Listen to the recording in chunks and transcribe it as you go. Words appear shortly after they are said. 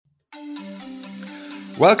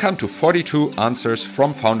Welcome to 42 Answers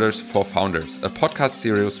from Founders for Founders, a podcast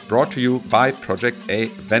series brought to you by Project A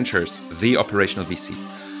Ventures, the operational VC.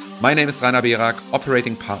 My name is Rainer Berak,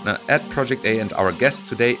 operating partner at Project A, and our guest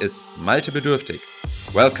today is Malte Bedürftig.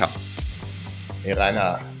 Welcome. Hey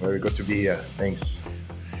Rainer, very good to be here. Thanks.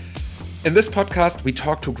 In this podcast, we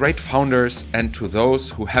talk to great founders and to those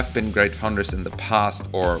who have been great founders in the past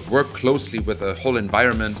or work closely with a whole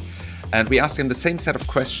environment. And we ask them the same set of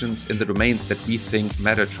questions in the domains that we think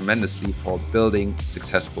matter tremendously for building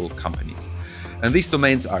successful companies. And these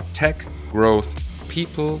domains are tech, growth,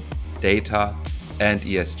 people, data, and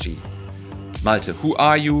ESG. Malte, who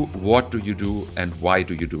are you, what do you do, and why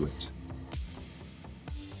do you do it?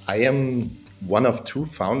 I am one of two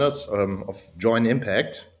founders of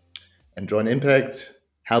JoinImpact. And JoinImpact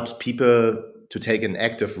helps people to take an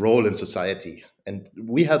active role in society. And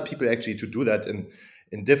we help people actually to do that in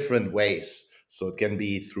different ways. So it can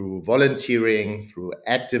be through volunteering, through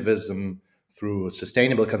activism, through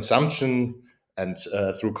sustainable consumption, and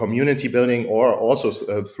through community building, or also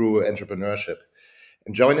through entrepreneurship.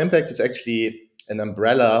 And JoinImpact is actually an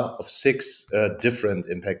umbrella of 6 different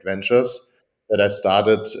impact ventures that I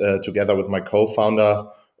started together with my co-founder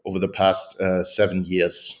over the past 7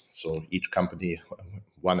 years. So each company,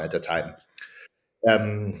 one at a time.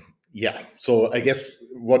 So I guess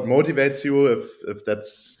what motivates you, if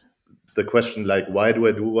that's the question, like why do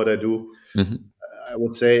I do what I do? Mm-hmm. I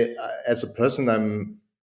would say as a person, I'm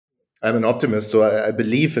an optimist. So I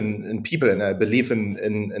believe in people, and I believe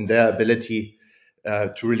in their ability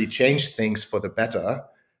to really change things for the better.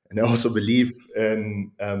 And I also believe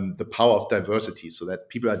in the power of diversity, so that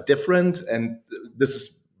people are different. And this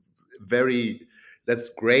is that's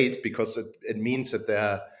great, because it means that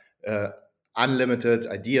there are unlimited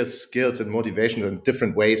ideas, skills, and motivation in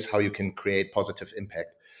different ways how you can create positive impact.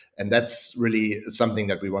 And that's really something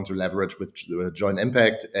that we want to leverage with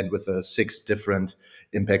JoinImpact and with the 6 different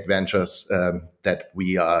impact ventures that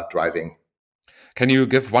we are driving. Can you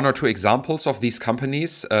give 1 or 2 examples of these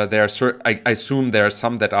companies? I assume there are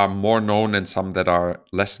some that are more known and some that are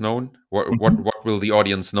less known. What will the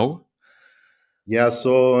audience know? Yeah,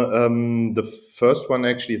 so the first one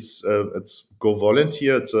actually is it's Go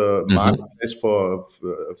Volunteer. It's a marketplace for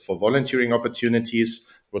volunteering opportunities.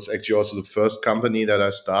 It was actually also the first company that I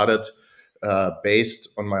started based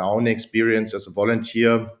on my own experience as a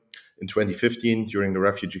volunteer in 2015 during the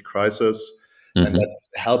refugee crisis. Mm-hmm. And that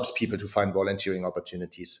helps people to find volunteering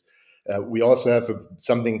opportunities. We also have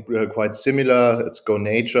something quite similar. It's Go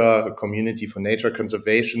Nature, a community for nature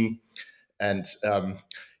conservation. And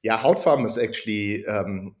Hout Farm is actually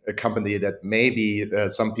a company that maybe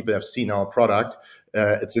some people have seen our product.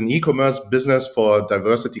 It's an e-commerce business for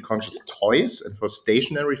diversity-conscious toys and for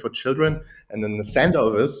stationery for children. And in the center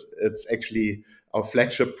of this, it's actually our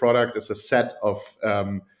flagship product is a set of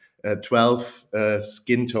 12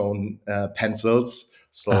 skin tone pencils.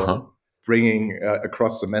 So bringing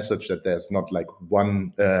across the message that there's not like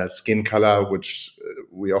one skin color, which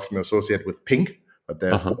we often associate with pink, but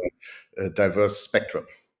there's a diverse spectrum.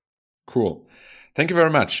 Cool. Thank you very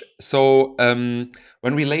much. So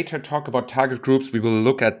when we later talk about target groups, we will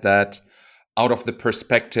look at that out of the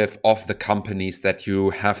perspective of the companies that you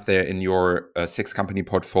have there in your 6 company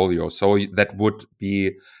portfolio. So that would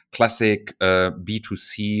be classic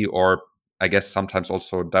B2C, or I guess sometimes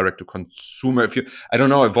also direct to consumer. I don't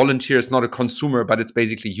know, a volunteer is not a consumer, but it's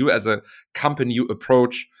basically you as a company, you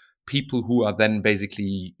approach people who are then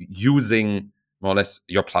basically using more or less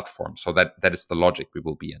your platform. So that is the logic we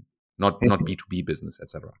will be in. Not B2B business,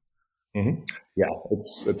 etc. Mm-hmm. Yeah,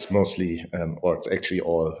 it's mostly, or it's actually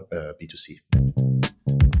all B2C.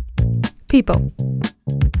 People.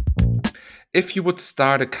 If you would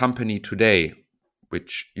start a company today,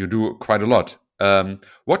 which you do quite a lot,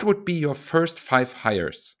 what would be your first 5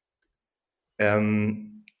 hires? I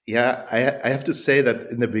have to say that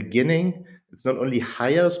in the beginning, it's not only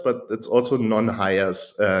hires, but it's also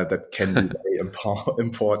non-hires that can be very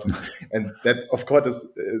important. And that, of course,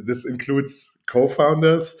 this includes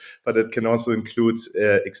co-founders, but it can also include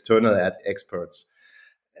external experts.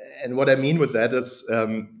 And what I mean with that is,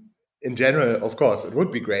 in general, of course, it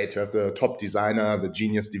would be great to have the top designer, the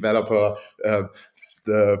genius developer,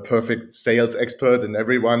 the perfect sales expert, and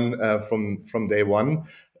everyone from day one.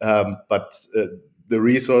 But the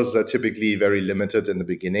resources are typically very limited in the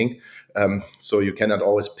beginning. So you cannot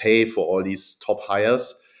always pay for all these top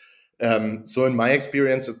hires. So in my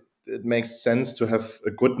experience, it makes sense to have a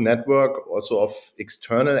good network also of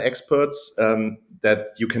external experts that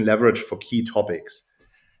you can leverage for key topics.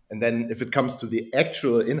 And then if it comes to the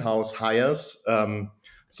actual in-house hires,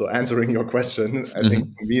 so answering your question, I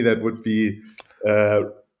think for me that would be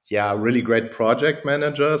really great project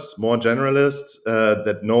managers, more generalists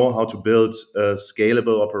that know how to build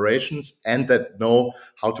scalable operations and that know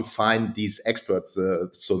how to find these experts,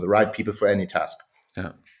 so the right people for any task.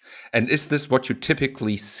 Yeah. And is this what you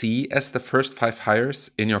typically see as the first 5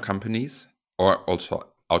 hires in your companies or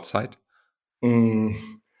also outside? Mm,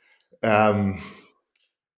 um,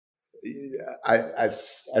 I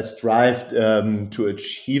strived to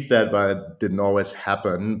achieve that, but it didn't always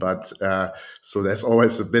happen. But so there's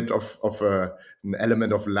always a bit of an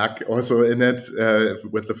element of luck also in it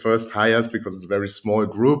with the first hires because it's a very small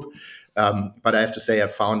group. But I have to say, I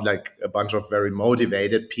found like a bunch of very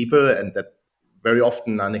motivated people, and that very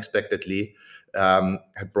often unexpectedly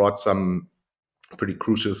had brought some pretty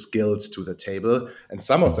crucial skills to the table. And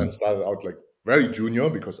some of them started out like very junior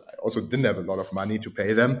because I also didn't have a lot of money to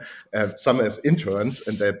pay them. Some as interns,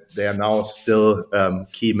 and they are now still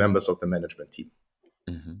key members of the management team.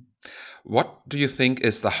 Mm-hmm. What do you think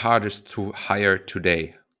is the hardest to hire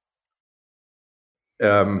today?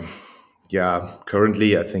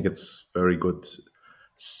 Currently I think it's very good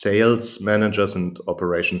sales managers and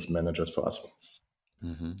operations managers for us.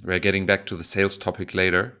 Mm-hmm. We're getting back to the sales topic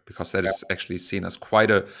later because that is actually seen as quite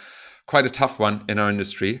a tough one in our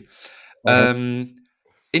industry. In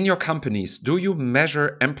your companies, do you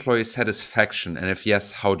measure employee satisfaction? And if yes,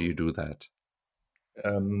 how do you do that?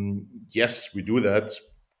 Yes, we do that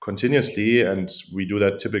continuously, and we do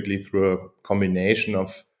that typically through a combination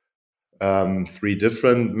of 3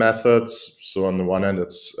 different methods. So on the one hand,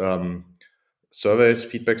 it's surveys,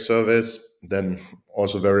 feedback surveys, then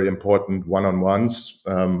also very important one-on-ones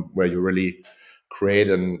where you really create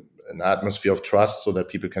an atmosphere of trust so that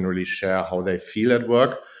people can really share how they feel at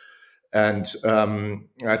work. And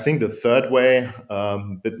I think the third way, a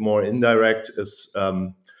bit more indirect, is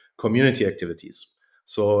community activities.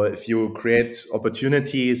 So if you create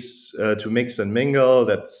opportunities to mix and mingle,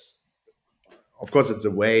 that's, of course, it's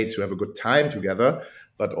a way to have a good time together,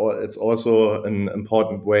 but it's also an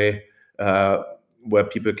important way where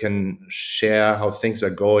people can share how things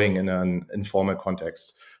are going in an informal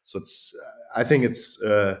context. So I think it's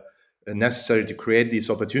necessary to create these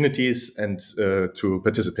opportunities and to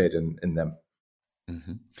participate in them.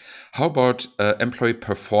 Mm-hmm. How about employee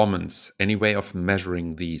performance? Any way of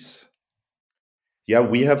measuring these? Yeah,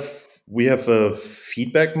 we have a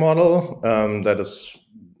feedback model that is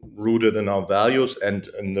rooted in our values and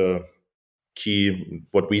in the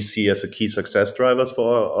what we see as a key success drivers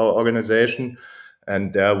for our organization.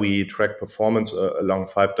 And there we track performance along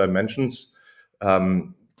 5 dimensions.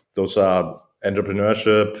 Those are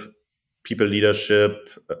entrepreneurship, people leadership,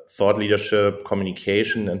 thought leadership,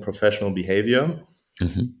 communication, and professional behavior.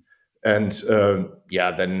 Mm-hmm. And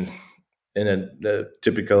then in a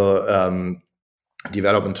typical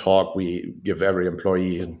development talk, we give every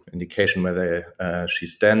employee an indication where she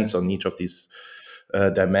stands on each of these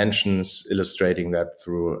dimensions, illustrating that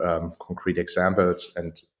through concrete examples,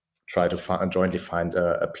 and try to jointly find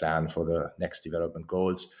a plan for the next development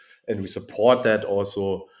goals. And we support that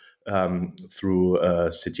also through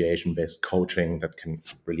situation-based coaching that can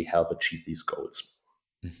really help achieve these goals.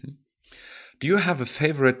 Mm-hmm. Do you have a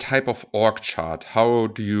favorite type of org chart? How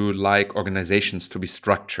do you like organizations to be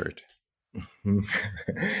structured?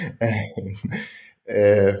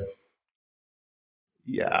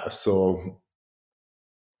 So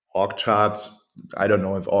org charts. I don't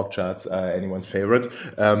know if org charts are anyone's favorite,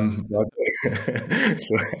 but so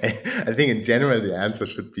I think in general the answer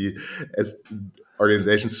should be as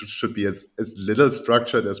organizations should be as little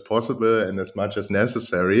structured as possible and as much as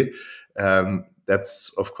necessary.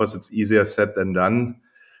 That's, of course, it's easier said than done,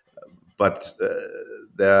 but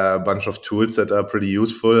there are a bunch of tools that are pretty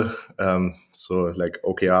useful. So like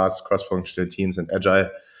OKRs, cross-functional teams, and Agile.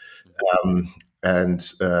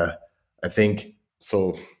 I think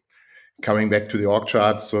so. Coming back to the org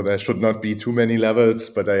charts, so there should not be too many levels,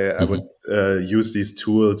 but I would use these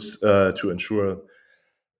tools to ensure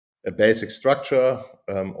a basic structure,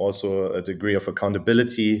 also a degree of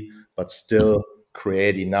accountability, but still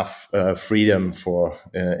create enough freedom for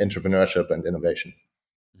entrepreneurship and innovation.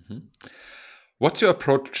 Mm-hmm. What's your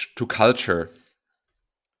approach to culture?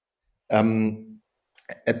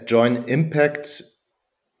 At JoinImpact,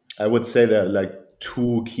 I would say there are like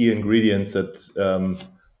 2 key ingredients that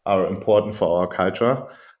are important for our culture,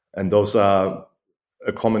 and those are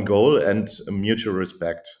a common goal and a mutual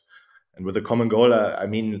respect. And with a common goal, I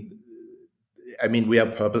mean we are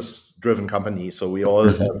a purpose-driven company, so we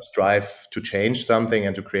all strive to change something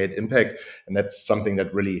and to create impact, and that's something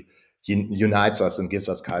that really unites us and gives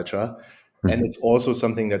us culture. And it's also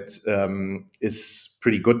something that is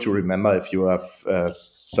pretty good to remember if you have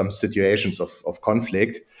some situations of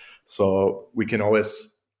conflict. So we can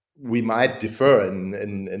always we might differ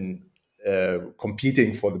in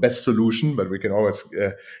competing for the best solution, but we can always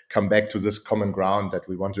come back to this common ground that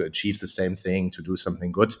we want to achieve the same thing, to do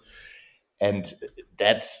something good. And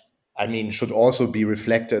that, I mean, should also be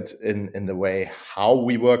reflected in the way how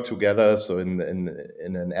we work together. So in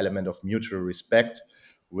an element of mutual respect,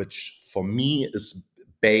 which for me is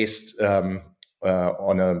based on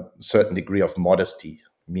a certain degree of modesty,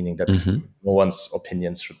 meaning that no one's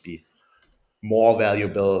opinions should be more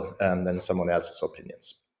valuable than someone else's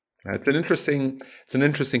opinions. It's an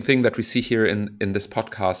interesting thing that we see here in this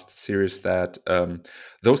podcast series, that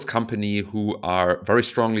those companies who are very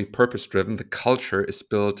strongly purpose driven, the culture is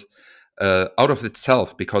built out of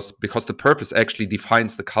itself because the purpose actually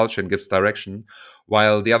defines the culture and gives direction,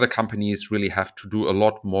 while the other companies really have to do a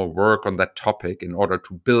lot more work on that topic in order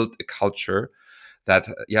to build a culture that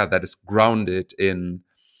is grounded in.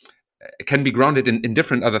 It can be grounded in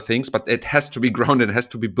different other things, but it has to be grounded, it has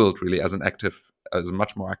to be built really as a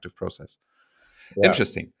much more active process. Yeah.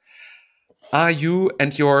 Interesting. Are you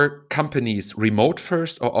and your companies remote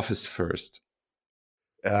first or office first?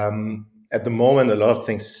 At the moment, a lot of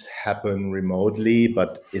things happen remotely,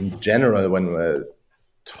 but in general, when we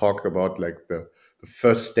talk about like the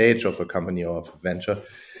first stage of a company or of a venture,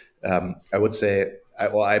 I would say,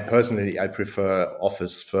 I personally prefer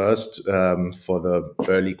office first for the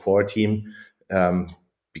early core team,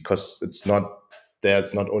 because it's not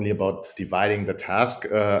only about dividing the task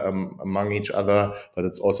among each other, but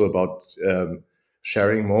it's also about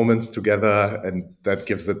sharing moments together, and that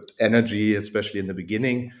gives it energy, especially in the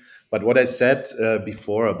beginning. But what I said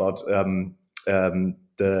before about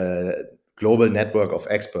the global network of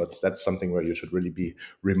experts, that's something where you should really be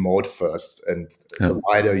remote first, and the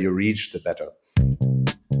wider you reach, the better.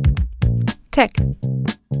 Tech.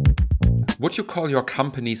 Would you call your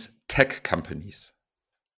companies tech companies?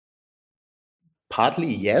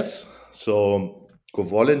 Partly, yes. So Go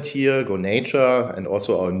Volunteer, Go Nature, and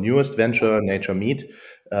also our newest venture, Nature Meet,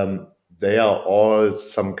 they are all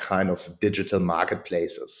some kind of digital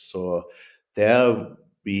marketplaces. So there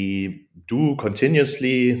we do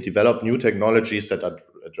continuously develop new technologies that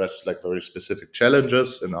address like very specific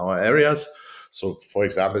challenges in our areas. So, for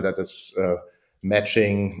example, that is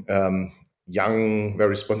matching young,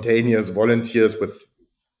 very spontaneous volunteers with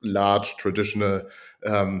large traditional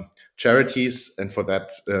charities, and for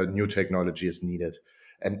that, new technology is needed.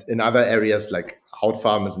 And in other areas, like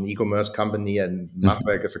Hautfarm is an e-commerce company, and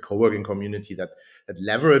Machwerk is a co-working community that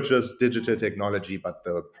leverages digital technology, but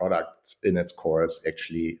the product in its core is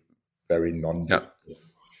actually very non-digital. Yeah.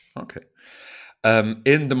 Okay.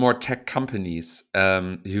 In the more tech companies,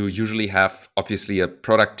 you usually have obviously a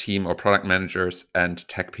product team or product managers and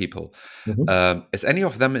tech people. Is any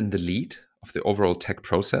of them in the lead of the overall tech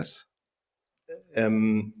process?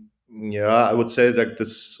 Yeah, I would say like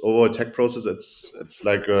this overall tech process, it's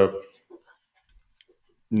like a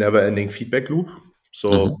never-ending feedback loop.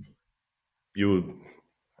 So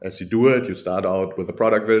as you do it, you start out with a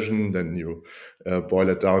product vision, then you boil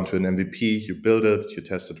it down to an MVP, you build it, you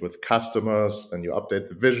test it with customers, then you update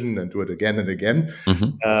the vision and do it again and again.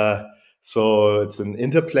 So it's an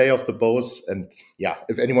interplay of the both. And yeah,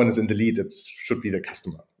 if anyone is in the lead, it should be the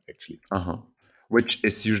customer, actually. Which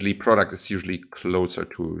is usually product is usually closer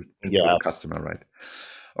to the customer, right?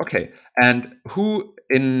 Okay. And who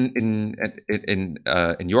in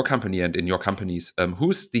your company and in your companies,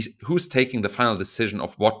 who's taking the final decision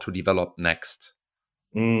of what to develop next?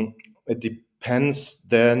 It depends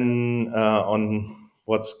then on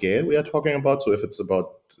what scale we are talking about. So if it's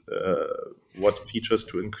about what features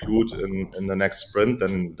to include in the next sprint,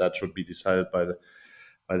 then that should be decided by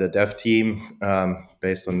the dev team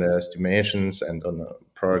based on their estimations and on the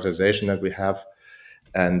prioritization that we have.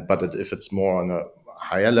 But if it's more on a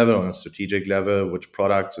higher level, on a strategic level, which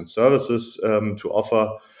products and services to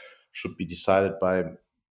offer, should be decided by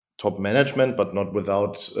top management, but not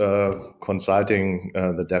without consulting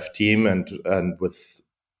the dev team, and with,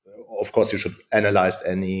 of course, you should analyze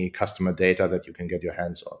any customer data that you can get your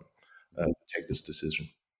hands on to take this decision.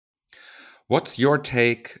 What's your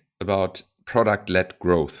take about product-led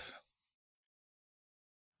growth?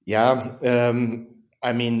 Yeah,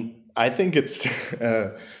 I mean, I think it's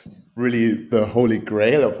really the holy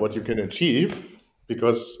grail of what you can achieve,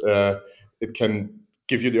 because it can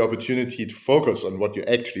give you the opportunity to focus on what you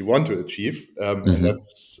actually want to achieve. And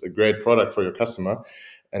that's a great product for your customer.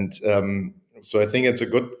 And so I think it's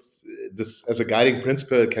this as a guiding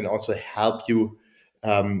principle, it can also help you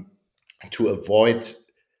to avoid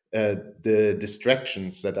the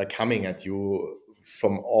distractions that are coming at you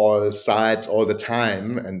from all sides all the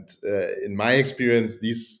time. And in my experience,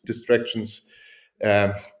 these distractions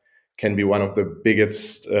can be one of the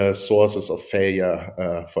biggest sources of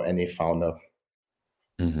failure for any founder.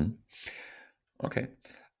 Mm-hmm. Okay.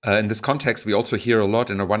 In this context, we also hear a lot,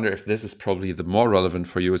 and I wonder if this is probably the more relevant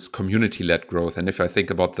for you, is community-led growth. And if I think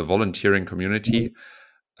about the volunteering community,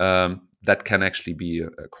 that can actually be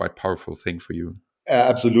a quite powerful thing for you.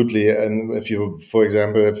 Absolutely. And if you, for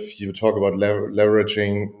example, if you talk about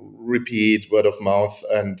leveraging repeat, word of mouth,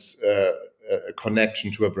 and a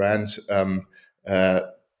connection to a brand,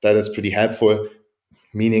 that is pretty helpful.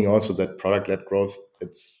 Meaning also that product-led growth,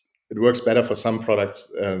 it works better for some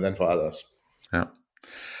products than for others. Yeah.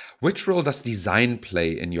 Which role does design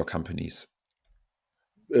play in your companies?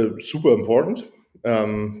 Super important,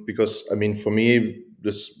 because I mean, for me,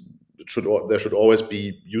 there should always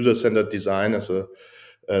be user-centered design as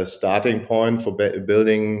a starting point for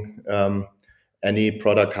building any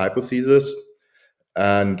product hypothesis,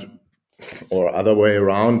 and or other way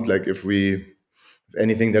around. Like if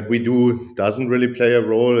anything that we do doesn't really play a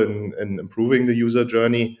role in improving the user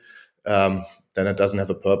journey, then it doesn't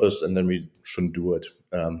have a purpose, and then we shouldn't do it.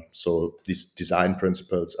 So these design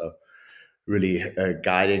principles are really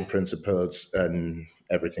guiding principles in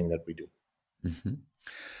everything that we do. Mm-hmm.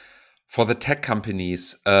 For the tech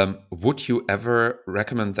companies, would you ever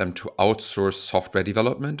recommend them to outsource software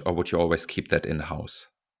development, or would you always keep that in-house?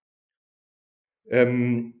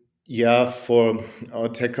 Yeah, for our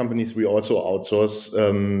tech companies, we also outsource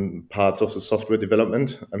parts of the software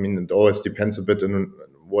development. I mean, it always depends a bit on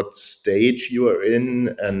what stage you are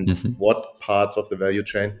in and what parts of the value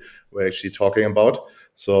chain we're actually talking about.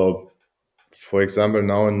 So, for example,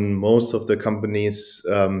 now in most of the companies,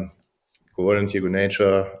 Go Volunteer, Go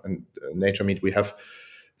Nature, and Nature Meet, we have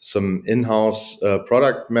some in-house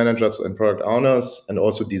product managers and product owners and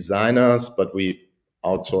also designers, but we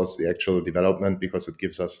outsource the actual development because it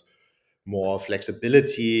gives us more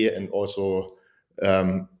flexibility and also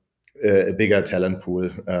a bigger talent pool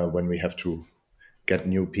when we have to get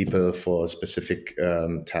new people for specific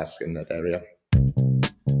tasks in that area.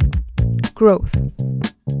 Growth.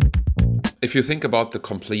 If you think about the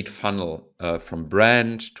complete funnel from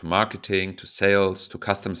brand to marketing to sales to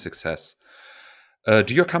customer success,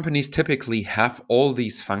 do your companies typically have all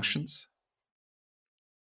these functions?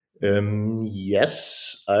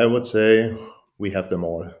 Yes, I would say we have them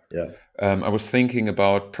all. Yeah. I was thinking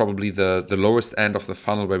about probably the lowest end of the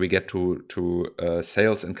funnel where we get to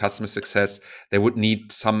sales and customer success. They would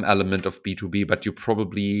need some element of B2B, but you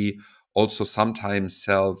probably also sometimes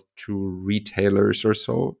sell to retailers or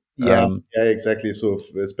so. Yeah, exactly. So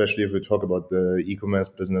especially if we talk about the e-commerce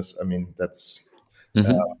business, I mean, that's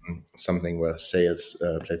something where sales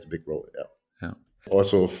plays a big role. Yeah. Yeah.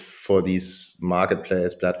 Also for these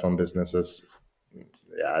marketplace platform businesses,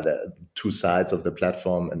 yeah, there are two sides of the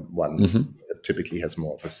platform, and one typically has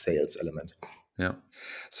more of a sales element. Yeah.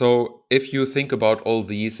 So if you think about all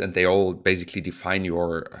these and they all basically define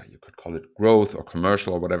your, you could call it growth or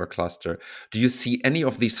commercial or whatever cluster, do you see any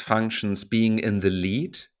of these functions being in the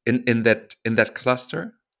lead in that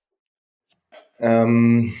cluster?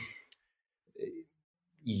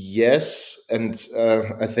 Yes, and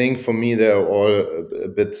I think for me they're all a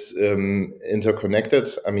bit interconnected.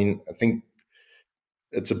 I mean, I think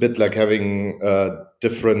it's a bit like having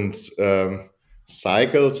different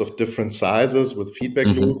cycles of different sizes with feedback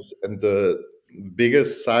loops, and the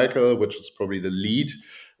biggest cycle, which is probably the lead,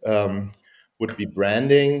 would be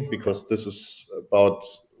branding, because this is about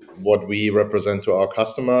what we represent to our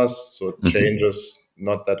customers. So it changes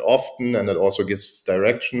not that often, and it also gives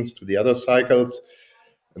directions to the other cycles.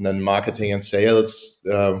 And then marketing and sales,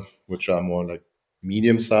 which are more like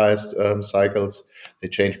medium-sized cycles, they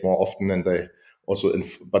change more often, and they also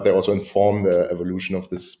inform the evolution of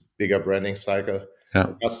this bigger branding cycle.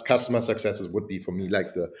 Yeah. Customer successes would be for me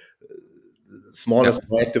like the smallest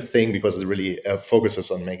proactive thing, because it really focuses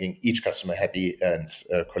on making each customer happy and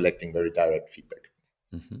collecting very direct feedback.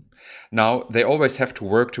 Now, they always have to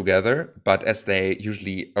work together, but as they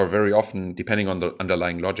usually are very often, depending on the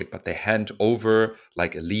underlying logic, but they hand over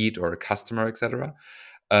like a lead or a customer, etc.,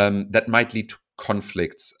 that might lead to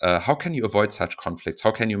conflicts. How can you avoid such conflicts?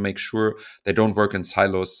 How can you make sure they don't work in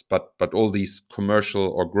silos, but all these commercial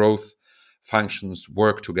or growth functions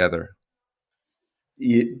work together?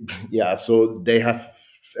 Yeah, so they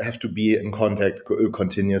have to be in contact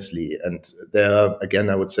continuously, and there again,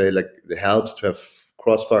 I would say, like, it helps to have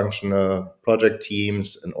cross-functional project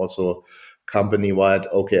teams and also company-wide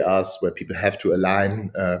OKRs where people have to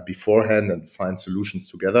align beforehand and find solutions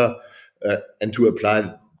together, and to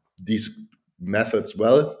apply these methods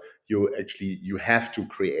well. You have to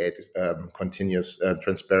create continuous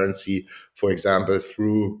transparency, for example,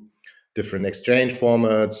 through different exchange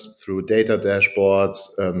formats, through data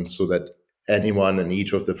dashboards, so that anyone in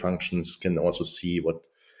each of the functions can also see what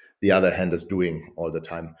the other hand is doing all the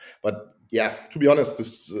time. But yeah, to be honest,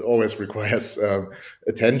 this always requires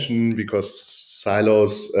attention, because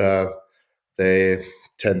silos, they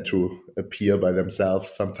tend to appear by themselves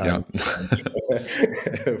sometimes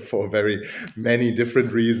for very many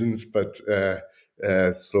different reasons. But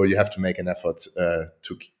so you have to make an effort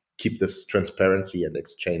to keep this transparency and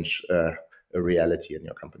exchange a reality in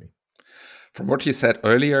your company. From what you said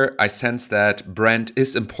earlier, I sense that brand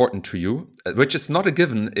is important to you, which is not a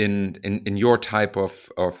given in your type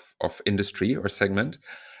of industry or segment,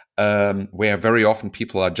 where very often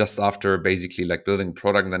people are just after basically like building a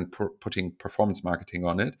product and then putting performance marketing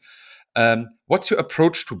on it. What's your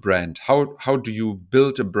approach to brand? How do you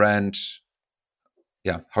build a brand?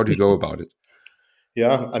 Yeah, how do you go about it?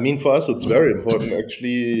 Yeah, I mean, for us, it's very important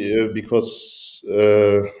actually, because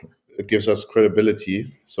it gives us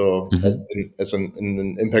credibility. So, in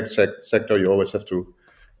an impact sector, you always have to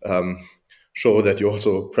show that you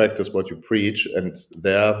also practice what you preach. And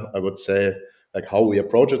there, I would say, like how we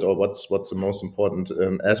approach it, or what's the most important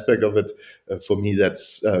aspect of it. For me,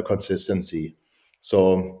 that's consistency.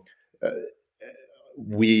 So,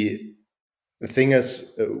 we the thing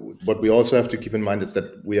is, what we also have to keep in mind is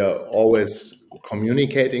that we are always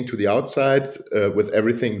communicating to the outside with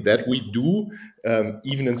everything that we do,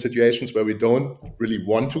 even in situations where we don't really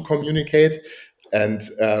want to communicate. And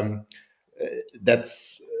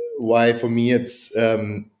that's why, for me, it's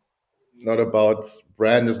not about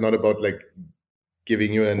brand, is not about like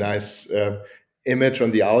giving you a nice image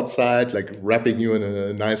on the outside, like wrapping you in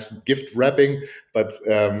a nice gift wrapping, but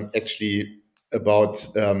actually about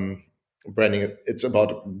branding. It's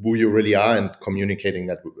about who you really are and communicating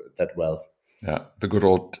that well. Yeah, the good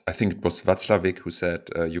old, I think it was Václavic who said,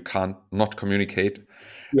 you can't not communicate.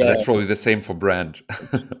 Yeah. And that's probably the same for brand.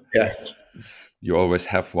 Yeah. You always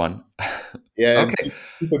have one. Yeah, Okay. and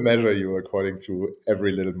people measure you according to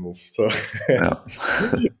every little move. So Yeah.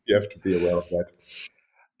 you have to be aware of that.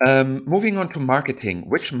 Moving on to marketing,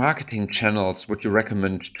 which marketing channels would you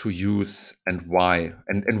recommend to use and why?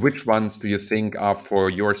 And which ones do you think are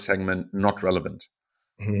for your segment not relevant?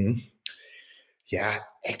 Mm-hmm. Yeah,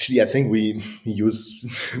 actually, I think we use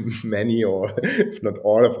many, or if not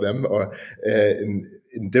all of them, or in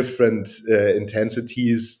different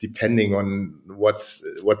intensities, depending on what's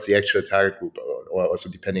the actual target group, or also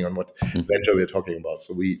depending on what venture we're talking about.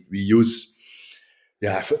 So we use,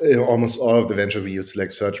 almost all of the venture we use,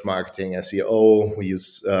 like search marketing, SEO. We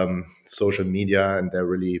use social media, and they're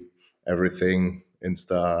really everything: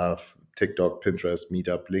 Insta, TikTok, Pinterest,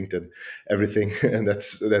 Meetup, LinkedIn, everything, and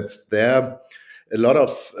that's there. A lot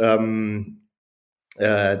of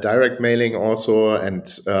direct mailing also, and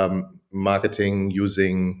marketing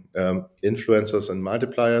using influencers and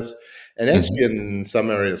multipliers. And actually, in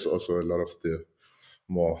some areas, also a lot of the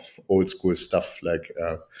more old school stuff, like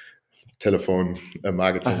telephone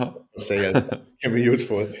marketing, sales, can be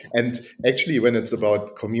useful. And actually, when it's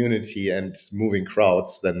about community and moving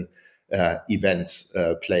crowds, then events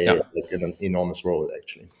play like an enormous role,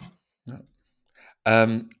 actually.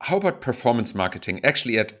 How about performance marketing?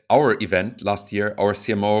 Actually, at our event last year, our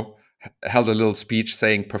CMO held a little speech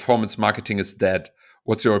saying performance marketing is dead.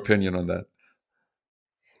 What's your opinion on that?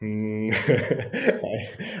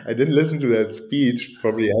 I didn't listen to that speech.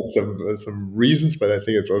 Probably had some reasons, but I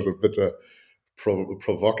think it's also a bit a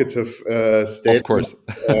provocative statement. Of course.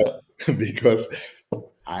 Because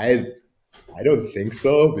I don't think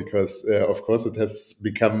so. Because of course it has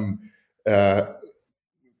become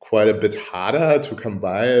quite a bit harder to come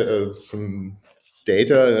by some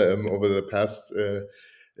data over the past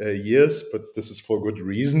years, but this is for good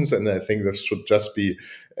reasons. And I think this should just be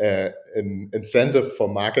an incentive for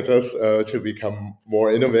marketers to become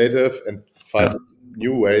more innovative and find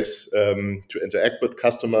new ways to interact with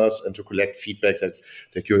customers and to collect feedback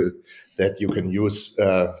that you can use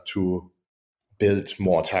to build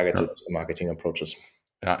more targeted marketing approaches.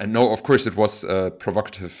 Yeah, and no, of course, it was a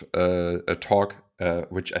provocative talk,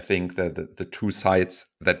 which I think that the two sides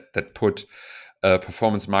that put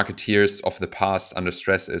performance marketeers of the past under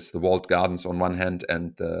stress is the walled gardens on one hand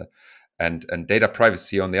and data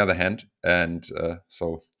privacy on the other hand. And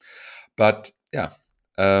but yeah,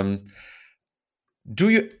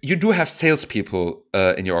 you do have salespeople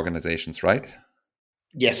in your organizations, right?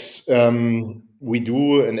 Yes, we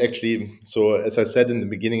do. And actually, so as I said in the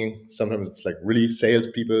beginning, sometimes it's like really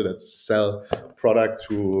salespeople that sell product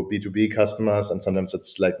to B2B customers, and sometimes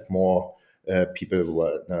it's like more people who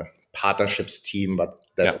are in a partnerships team, but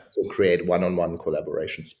that also create one-on-one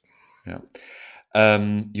collaborations. Yeah.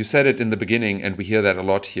 You said it in the beginning, and we hear that a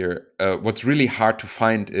lot here. What's really hard to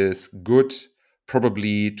find is good,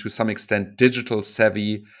 probably to some extent, digital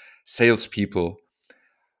savvy salespeople.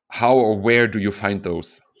 How or where do you find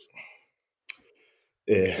those?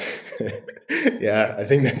 Yeah, yeah, I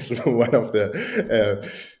think that's one of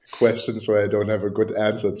the questions where I don't have a good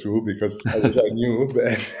answer to, because I wish I knew.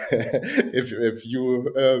 But if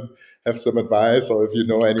you have some advice, or if you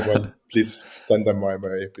know anyone, please send them my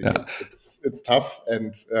way, Yeah. because it's tough,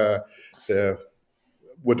 and there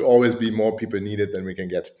would always be more people needed than we can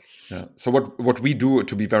get. Yeah. So what we do,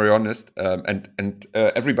 to be very honest, and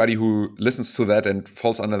everybody who listens to that and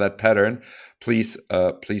falls under that pattern, please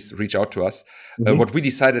reach out to us. Mhm. What we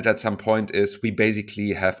decided at some point is we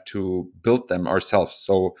basically have to build them ourselves.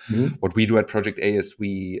 So Mhm. what we do at Project A is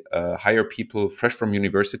we hire people fresh from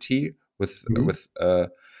university Mhm.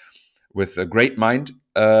 with a great mind,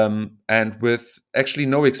 and with actually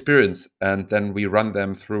no experience. And then we run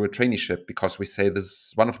them through a traineeship, because we say this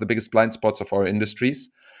is one of the biggest blind spots of our industries,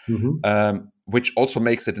 Mhm. which also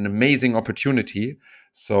makes it an amazing opportunity.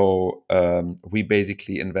 So we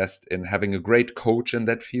basically invest in having a great coach in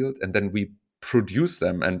that field, and then we produce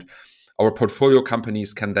them. And our portfolio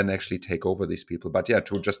companies can then actually take over these people. But yeah,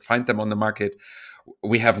 to just find them on the market,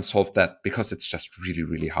 we haven't solved that, because it's just really,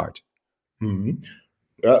 really hard. Mhm.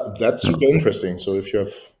 Yeah, that's super interesting. So if you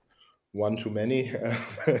have one too many,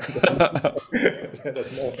 let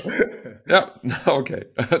us know. Yeah, okay.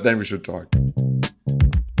 Then we should talk.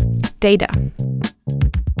 Data.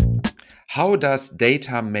 How does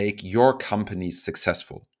data make your company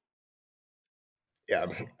successful? Yeah,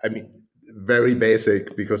 I mean, very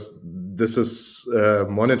basic, because this is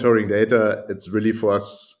monitoring data. It's really for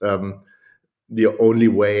us the only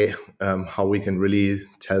way how we can really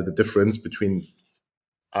tell the difference between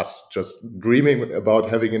us just dreaming about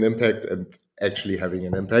having an impact and actually having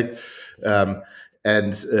an impact. Um,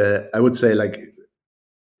 and I would say, like,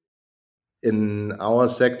 in our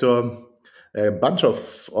sector, a bunch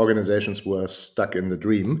of organizations were stuck in the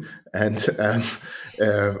dream. And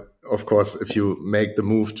uh, of course, if you make the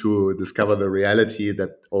move to discover the reality,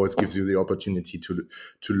 that always gives you the opportunity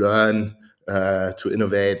to learn, to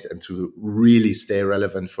innovate, and to really stay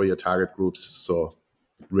relevant for your target groups. So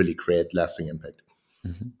really create lasting impact.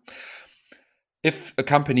 Mhm. If a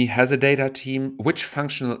company has a data team, which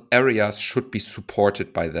functional areas should be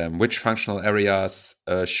supported by them? Which functional areas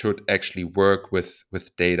should actually work with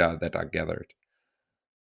data that are gathered?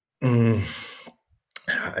 Mm,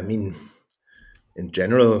 I mean, in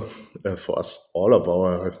general, for us, all of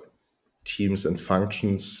our teams and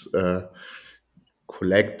functions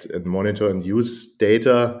collect and monitor and use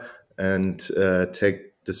data, and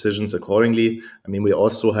take decisions accordingly. I mean, we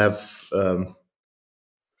also have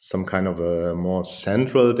some kind of a more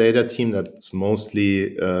central data team that's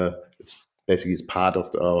mostly it's basically it's part of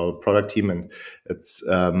our product team, and it's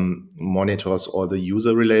monitors all the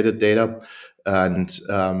user related data, and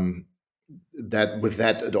that with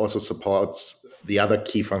that it also supports the other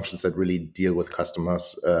key functions that really deal with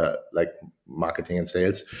customers, like marketing and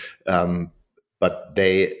sales. But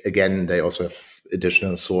they also have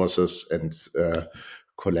additional sources and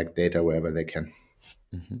collect data wherever they can.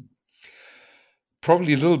 Mhm.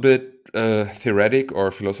 Probably a little bit theoretic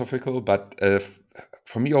or philosophical, but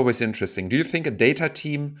for me, always interesting. Do you think a data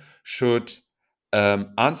team should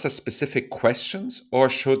answer specific questions, or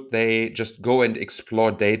should they just go and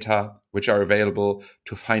explore data which are available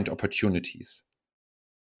to find opportunities?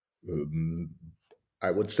 Um,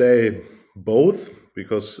 I would say both,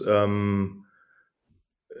 because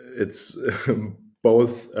it's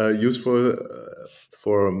both useful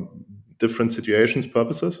for different situations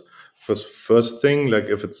purposes. Because first thing, like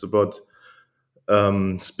if it's about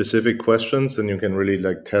specific questions, and you can really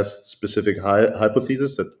like test specific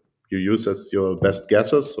hypotheses that you use as your best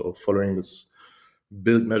guesses, or following this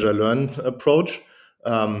build, measure, learn approach.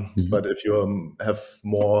 Mhm. But if you have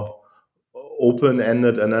more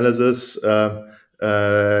open-ended analysis,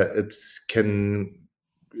 it can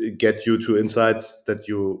get you to insights that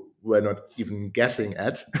you were not even guessing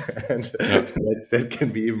at, and Yeah. that can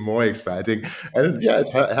be even more exciting. And yeah, it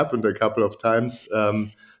happened a couple of times,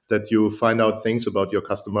 that you find out things about your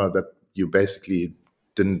customer that you basically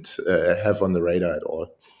didn't have on the radar at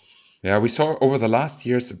all. Yeah, we saw over the last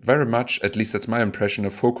years very much, at least that's my impression, a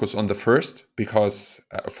focus on the first, because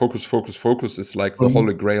focus is like the Mhm.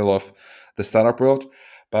 holy grail of the startup world.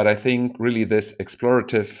 But I think really this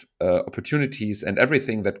explorative opportunities and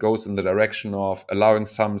everything that goes in the direction of allowing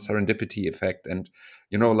some serendipity effect, and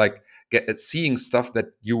like seeing stuff that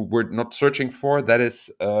you were not searching for. That is,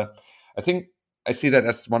 I think I see that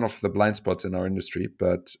as one of the blind spots in our industry.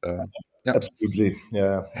 But yeah, Absolutely,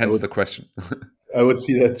 yeah. I hence would the question. I would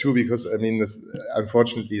see that too, because I mean, this,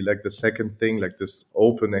 unfortunately, like the second thing, like this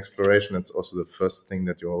open exploration, it's also the first thing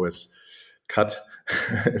that you always cut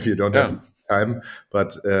if you don't have time.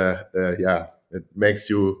 But yeah, it makes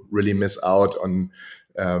you really miss out on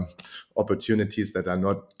opportunities that are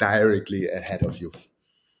not directly ahead of you.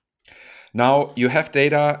 Now you have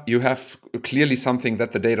data, you have clearly something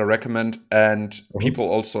that the data recommend, and people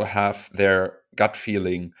also have their gut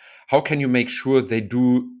feeling. How can you make sure they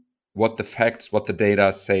do what the facts, what the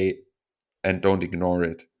data say, and don't ignore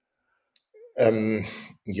it?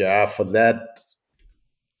 Yeah, for that,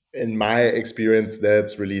 in my experience,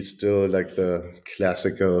 that's really still like the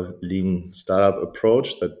classical lean startup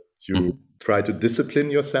approach, that you try to discipline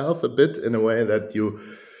yourself a bit in a way that you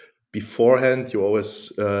beforehand, you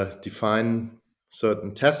always define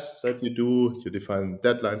certain tests that you do, you define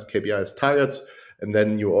deadlines, KPIs, targets, and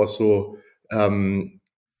then you also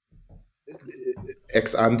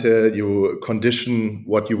ex ante, you condition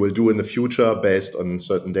what you will do in the future based on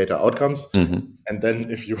certain data outcomes. And then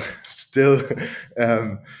if you still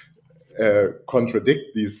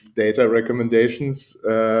contradict these data recommendations,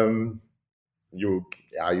 you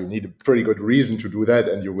need a pretty good reason to do that,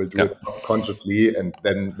 and you will do it consciously, and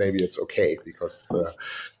then maybe it's okay because the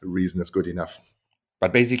reason is good enough.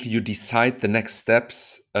 But basically, you decide the next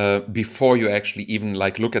steps before you actually even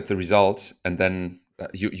like look at the result, and then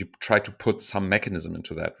you try to put some mechanism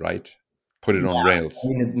into that, right? Put it on rails.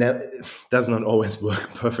 I mean, it does not always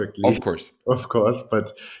work perfectly, of course,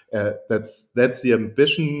 but that's the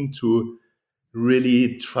ambition, to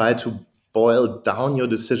really try to boil down your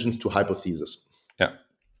decisions to hypotheses. Yeah.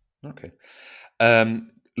 Okay.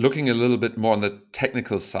 Looking a little bit more on the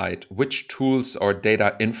technical side, which tools or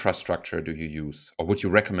data infrastructure do you use, or would you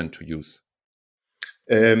recommend to use?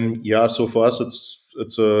 Yeah, so for us,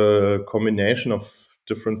 it's a combination of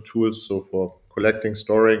different tools. So for collecting,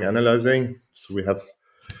 storing, analyzing, so we have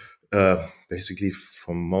basically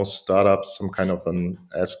for most startups some kind of an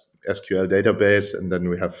SQL database, and then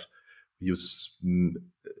we use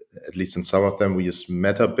at least in some of them we use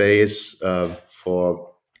Metabase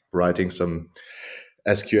for writing some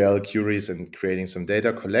SQL queries and creating some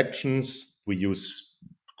data collections. We use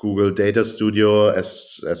Google Data Studio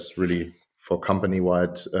as really for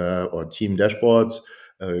company-wide or team dashboards.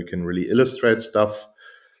 You can really illustrate stuff.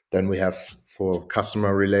 Then we have for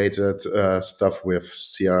customer-related stuff, we have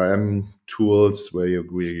CRM tools where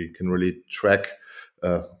we can really track.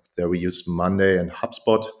 There we use Monday and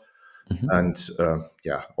HubSpot. And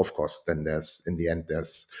yeah, of course, then there's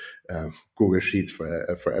Google Sheets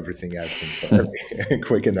for everything else and for every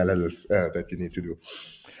quick analysis that you need to do.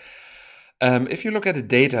 If you look at a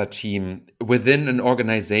data team within an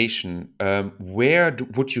organization, where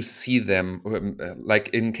would you see them? Like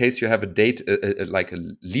in case you have like a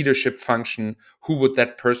leadership function, who would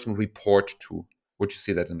that person report to? Would you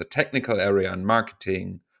see that in the technical area and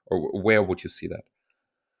marketing, or where would you see that?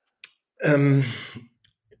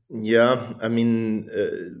 Yeah, I mean,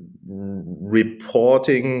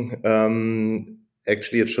 reporting,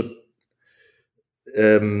 actually, it should,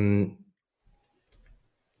 in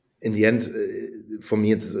the end, for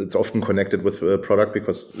me, it's often connected with product,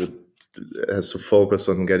 because it has to focus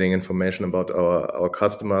on getting information about our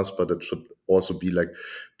customers, but it should also be like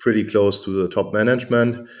pretty close to the top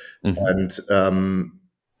management, and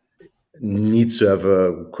needs to have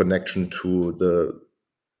a connection to the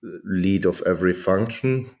lead of every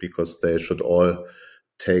function, because they should all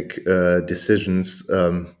take decisions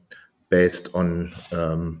based on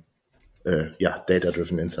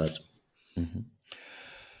data-driven insights.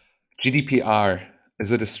 GDPR,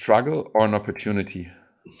 is it a struggle or an opportunity?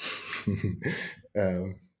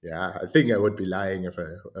 Yeah, I think I would be lying if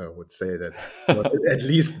I would say that. At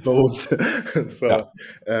least both. So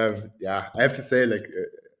I have to say, like,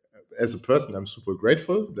 as a person, I'm super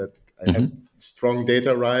grateful that I have strong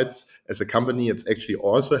data rights. As a company, it's actually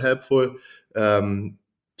also helpful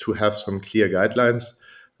to have some clear guidelines.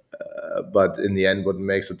 But in the end, what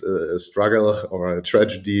makes it a struggle or a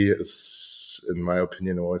tragedy is, in my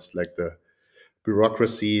opinion, always like the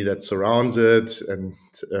bureaucracy that surrounds it. And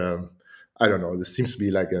I don't know, this seems to be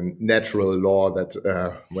like a natural law that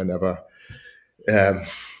whenever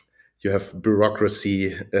you have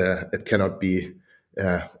bureaucracy, it cannot be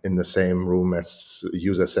in the same room as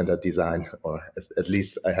user-centered design, or at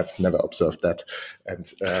least I have never observed that.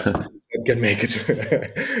 And it can make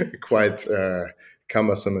it quite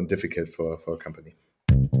cumbersome and difficult for a company.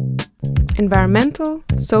 Environmental,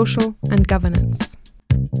 social, and governance.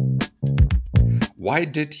 Why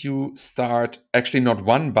did you start, actually not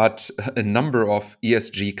one, but a number of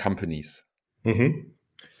ESG companies?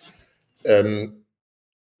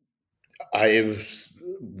 I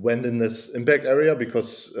went in this impact area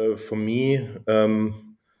because for me,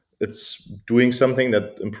 it's doing something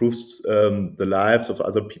that improves the lives of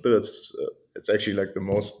other people. It's actually like the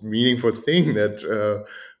most meaningful thing that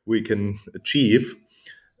we can achieve.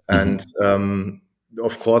 And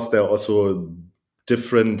of course, there are also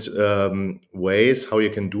different ways how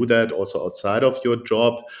you can do that also outside of your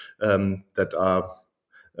job that are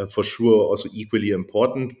for sure also equally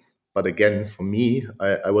important. But again, for me,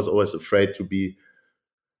 I was always afraid to be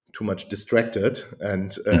too much distracted,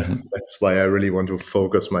 and that's why I really want to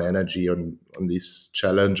focus my energy on these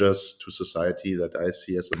challenges to society that I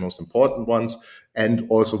see as the most important ones, and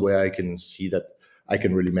also where I can see that I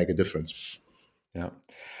can really make a difference. Yeah.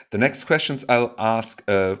 The next questions I'll ask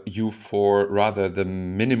you for rather the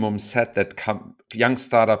minimum set that young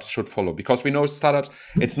startups should follow, because we know startups,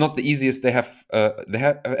 it's not the easiest. They have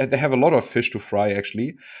a lot of fish to fry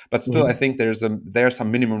actually, but still I think there are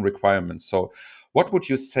some minimum requirements. So what would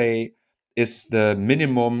you say is the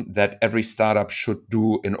minimum that every startup should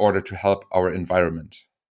do in order to help our environment?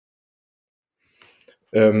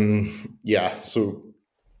 So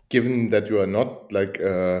given that you are not like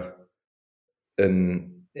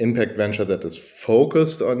an impact venture that is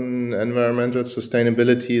focused on environmental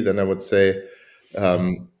sustainability, then I would say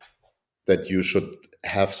that you should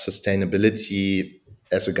have sustainability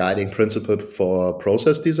as a guiding principle for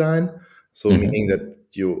process design. So meaning that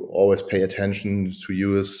you always pay attention to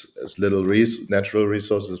use as little natural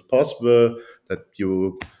resources as possible, that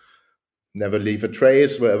you never leave a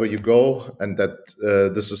trace wherever you go, and that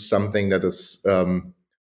this is something that is kind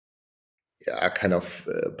of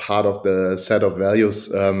part of the set of values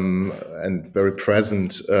and very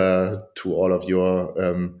present to all of your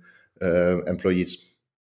employees.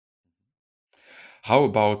 How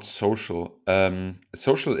about social?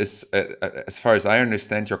 Social is, as far as I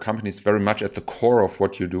understand, your company is very much at the core of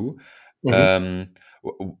what you do.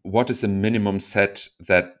 What is a minimum set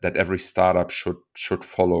that every startup should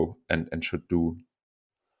follow and should do?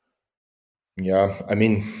 Yeah, I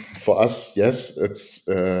mean, for us, yes, it's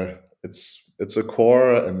a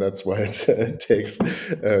core, and that's why it takes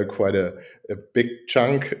quite a big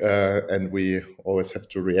chunk, and we always have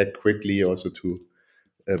to react quickly also to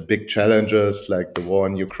big challenges like the war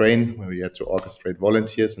in Ukraine, where we had to orchestrate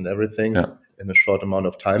volunteers and everything in a short amount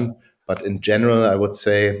of time. But in general, I would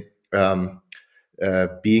say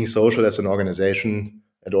being social as an organization,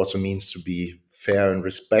 it also means to be fair and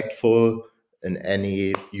respectful in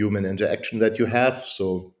any human interaction that you have.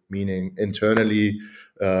 So, meaning internally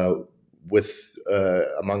with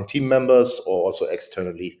among team members, or also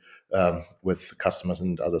externally with customers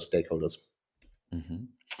and other stakeholders.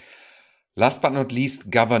 Last but not least,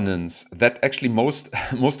 governance. That actually most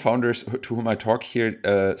founders to whom I talk here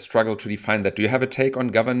struggle to define that. Do you have a take on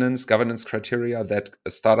governance criteria that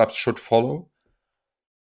startups should follow?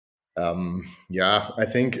 I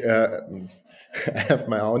think I have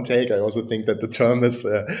my own take. I also think that the term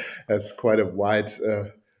has quite a wide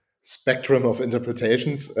spectrum of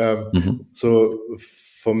interpretations. So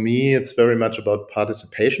for me, it's very much about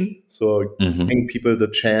participation. So giving people the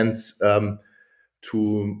chance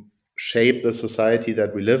to shape the society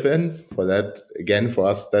that we live in. For that, again, for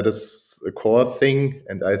us, that is a core thing,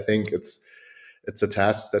 and I think it's a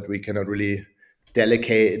task that we cannot really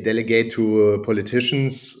delegate to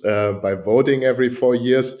politicians by voting every 4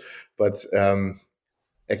 years, but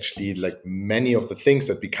actually, like many of the things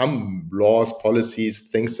that become laws, policies,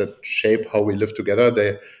 things that shape how we live together,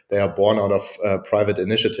 they are born out of private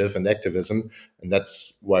initiative and activism, and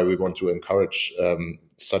that's why we want to encourage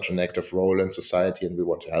such an active role in society, and we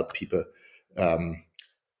want to help people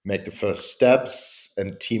make the first steps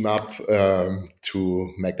and team up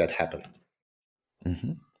to make that happen.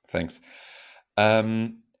 Thanks.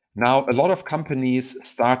 Now, a lot of companies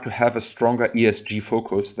start to have a stronger ESG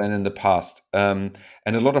focus than in the past. And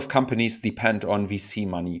a lot of companies depend on VC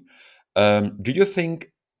money. Do you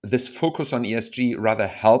think this focus on ESG rather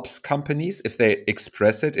helps companies if they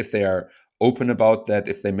express it, if they are open about that,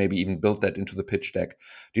 if they maybe even build that into the pitch deck?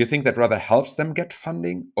 Do you think that rather helps them get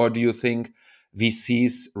funding? Or do you think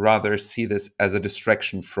VCs rather see this as a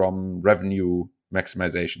distraction from revenue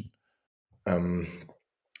maximization?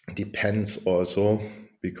 Depends also,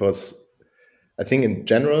 because I think in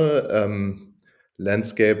general,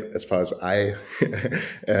 landscape, as far as I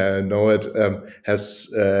know it,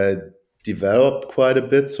 has developed quite a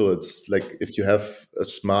bit. So it's like if you have a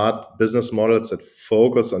smart business models that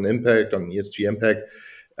focus on impact, on ESG impact,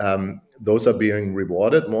 those are being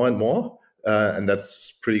rewarded more and more, and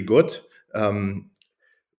that's pretty good.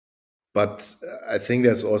 But I think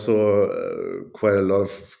there's also quite a lot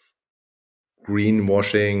of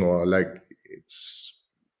greenwashing, or like it's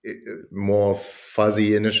more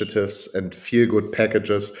fuzzy initiatives and feel-good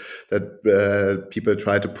packages that people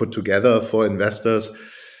try to put together for investors,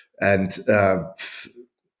 and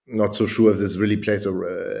not so sure if this really plays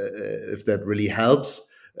if that really helps,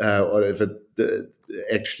 or if it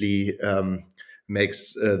actually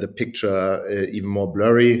makes the picture even more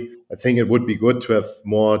blurry. I think it would be good to have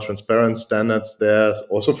more transparent standards there,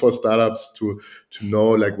 also for startups to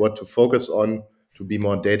know like what to focus on, to be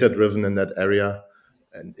more data driven in that area.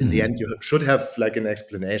 And in the end, you should have like an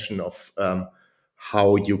explanation of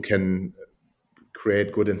how you can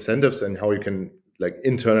create good incentives and how you can like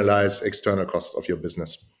internalize external costs of your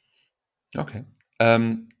business. Okay.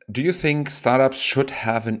 Do you think startups should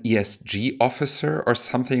have an ESG officer or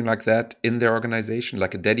something like that in their organization,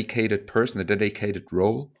 like a dedicated person, a dedicated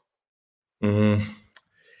role?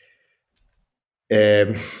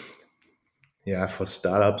 Yeah, for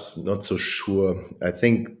startups, not so sure. I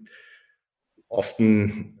think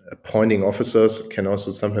often appointing officers can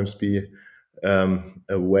also sometimes be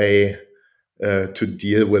a way to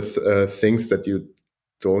deal with things that you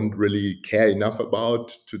don't really care enough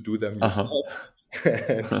about to do them yourself.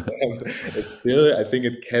 And it's still, I think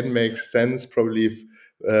it can make sense probably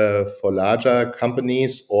for larger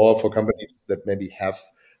companies or for companies that maybe have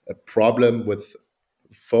a problem with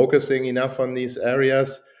focusing enough on these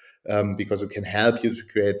areas, because it can help you to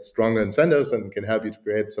create stronger incentives and can help you to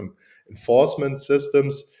create some enforcement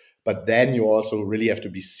systems. But then you also really have to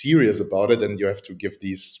be serious about it, and you have to give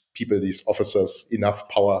these people, these officers, enough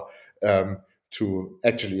power to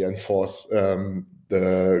actually enforce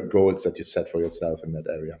the goals that you set for yourself in that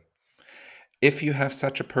area. If you have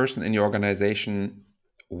such a person in your organization,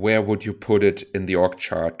 where would you put it in the org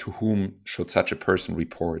chart? To whom should such a person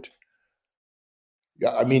report?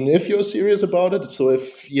 Yeah, I mean, if you're serious about it, so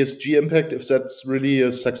if ESG impact, if that's really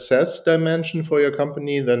a success dimension for your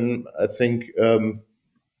company, then I think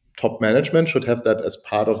top management should have that as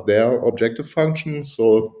part of their objective function.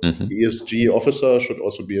 So ESG officer should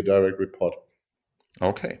also be a direct report.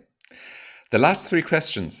 Okay. The last 3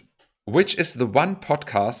 questions. Which is the one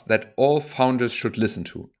podcast that all founders should listen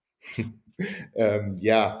to?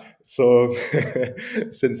 Yeah, so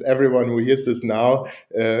since everyone who hears this now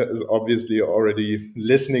is obviously already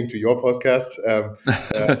listening to your podcast, I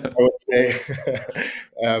would say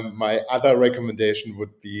my other recommendation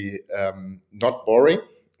would be Not Boring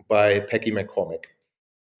by Peggy McCormick.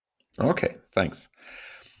 Okay, thanks.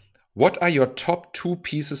 What are your top 2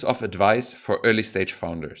 pieces of advice for early stage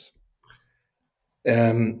founders?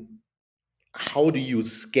 How do you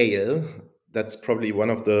scale? That's probably one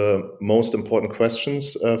of the most important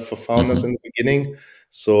questions for founders in the beginning.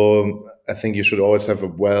 So I think you should always have a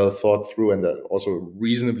well thought through and also a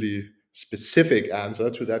reasonably specific answer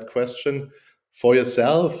to that question for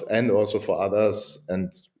yourself and also for others,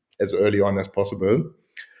 and as early on as possible.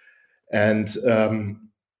 And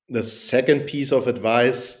the second piece of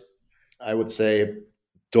advice, I would say,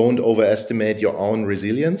 don't overestimate your own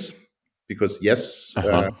resilience, because yes,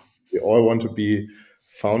 we all want to be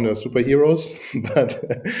founder superheroes, but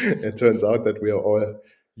it turns out that we are all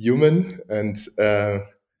human. And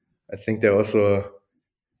I think there are also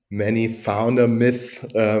many founder myths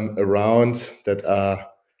around that are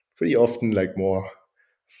pretty often like more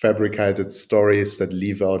fabricated stories that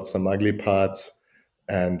leave out some ugly parts.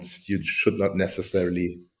 And you should not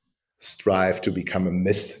necessarily strive to become a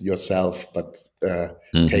myth yourself, but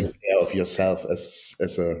take care of yourself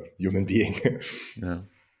as a human being. Yeah.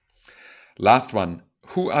 Last one.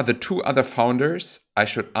 Who are the 2 other founders I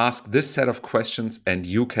should ask this set of questions, and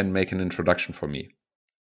you can make an introduction for me?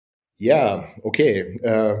 Yeah, okay.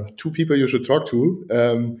 2 people you should talk to.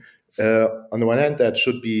 On the one hand, that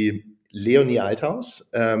should be Leonie Althaus.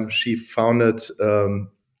 She founded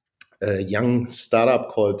a young startup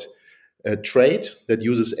called Trade that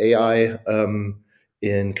uses AI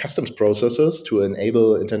in customs processes to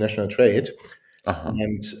enable international trade.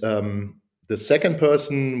 And the second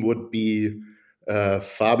person would be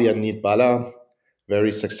Fabian Niedballer,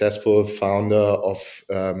 very successful founder of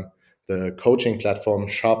the coaching platform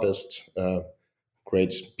Sharpest,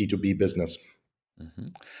 great B2B business.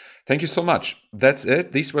 Thank you so much. That's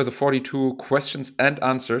it. These were the 42 questions and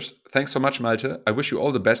answers. Thanks so much, Malte. I wish you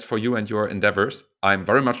all the best for you and your endeavors. I'm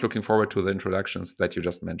very much looking forward to the introductions that you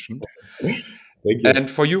just mentioned. Thank you. And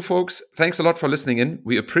for you folks, thanks a lot for listening in.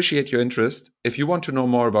 We appreciate your interest. If you want to know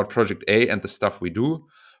more about Project A and the stuff we do,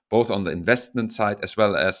 both on the investment side as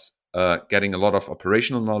well as getting a lot of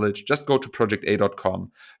operational knowledge, just go to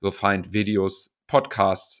projecta.com. You'll find videos,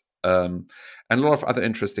 podcasts, and a lot of other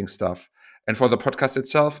interesting stuff. And for the podcast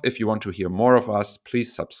itself, if you want to hear more of us,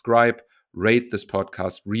 please subscribe, rate this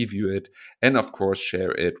podcast, review it, and of course,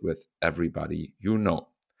 share it with everybody you know.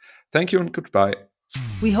 Thank you and goodbye.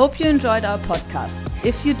 We hope you enjoyed our podcast.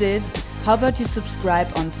 If you did, how about you subscribe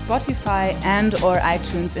on Spotify and or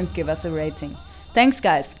iTunes and give us a rating. Thanks,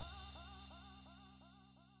 guys.